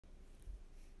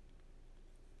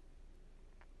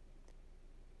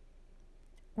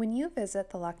When you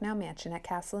visit the Lucknow mansion at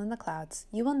Castle in the Clouds,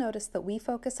 you will notice that we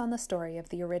focus on the story of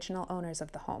the original owners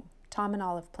of the home, Tom and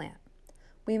Olive Plant.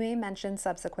 We may mention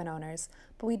subsequent owners,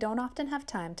 but we don't often have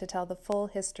time to tell the full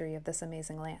history of this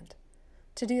amazing land.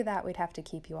 To do that, we'd have to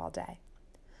keep you all day.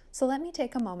 So let me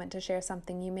take a moment to share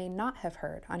something you may not have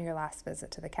heard on your last visit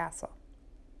to the castle.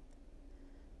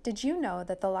 Did you know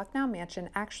that the Lucknow mansion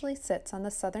actually sits on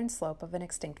the southern slope of an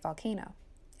extinct volcano?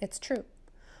 It's true.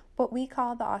 What we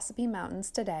call the Ossipee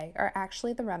Mountains today are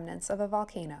actually the remnants of a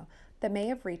volcano that may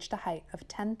have reached a height of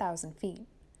 10,000 feet.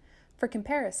 For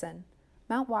comparison,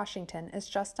 Mount Washington is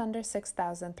just under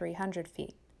 6,300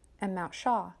 feet, and Mount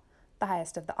Shaw, the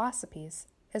highest of the Ossipees,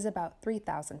 is about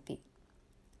 3,000 feet.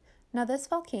 Now, this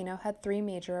volcano had three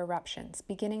major eruptions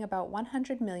beginning about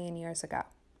 100 million years ago.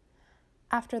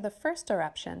 After the first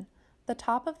eruption, the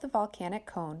top of the volcanic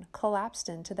cone collapsed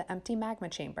into the empty magma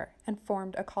chamber and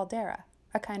formed a caldera,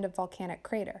 a kind of volcanic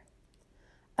crater.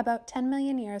 About 10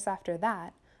 million years after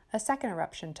that, a second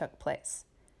eruption took place.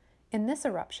 In this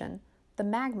eruption, the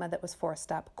magma that was forced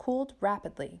up cooled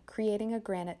rapidly, creating a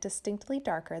granite distinctly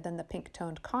darker than the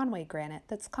pink-toned Conway granite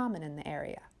that's common in the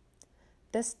area.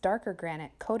 This darker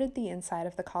granite coated the inside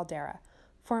of the caldera,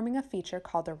 forming a feature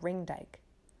called a ring dike.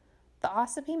 The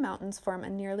Ossipee Mountains form a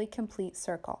nearly complete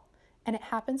circle, and it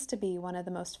happens to be one of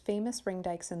the most famous ring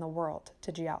dikes in the world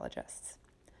to geologists.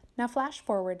 Now flash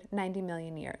forward 90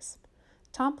 million years.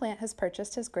 Tom Plant has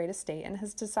purchased his great estate and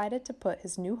has decided to put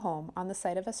his new home on the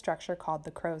site of a structure called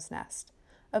the Crow's Nest,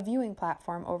 a viewing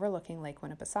platform overlooking Lake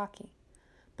Winnipesaukee.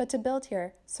 But to build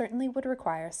here certainly would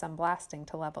require some blasting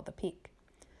to level the peak.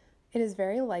 It is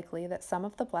very likely that some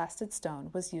of the blasted stone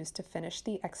was used to finish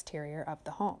the exterior of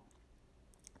the home.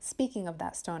 Speaking of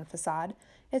that stone facade,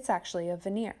 it's actually a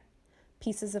veneer.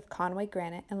 Pieces of Conway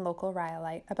granite and local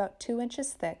rhyolite about 2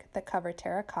 inches thick that cover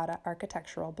terracotta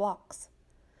architectural blocks.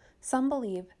 Some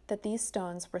believe that these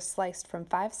stones were sliced from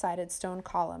 5-sided stone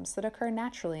columns that occur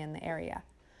naturally in the area,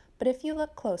 but if you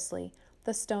look closely,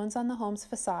 the stones on the home's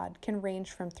facade can range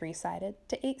from 3-sided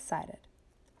to 8-sided.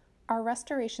 Our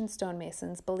restoration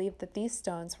stonemasons believe that these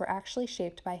stones were actually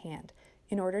shaped by hand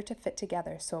in order to fit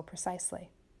together so precisely.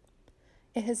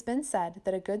 It has been said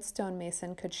that a good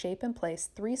stonemason could shape and place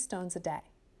 3 stones a day.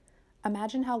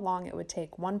 Imagine how long it would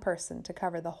take one person to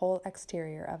cover the whole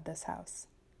exterior of this house.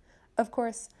 Of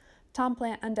course, Tom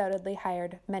Plant undoubtedly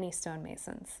hired many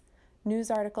stonemasons.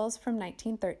 News articles from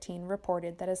 1913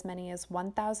 reported that as many as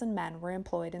 1,000 men were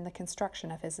employed in the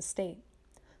construction of his estate,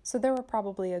 so there were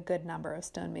probably a good number of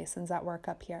stonemasons at work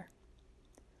up here.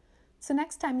 So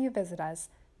next time you visit us,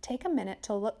 take a minute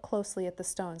to look closely at the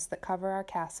stones that cover our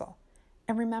castle,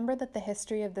 and remember that the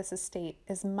history of this estate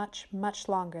is much, much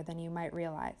longer than you might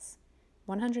realize.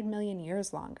 100 million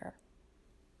years longer.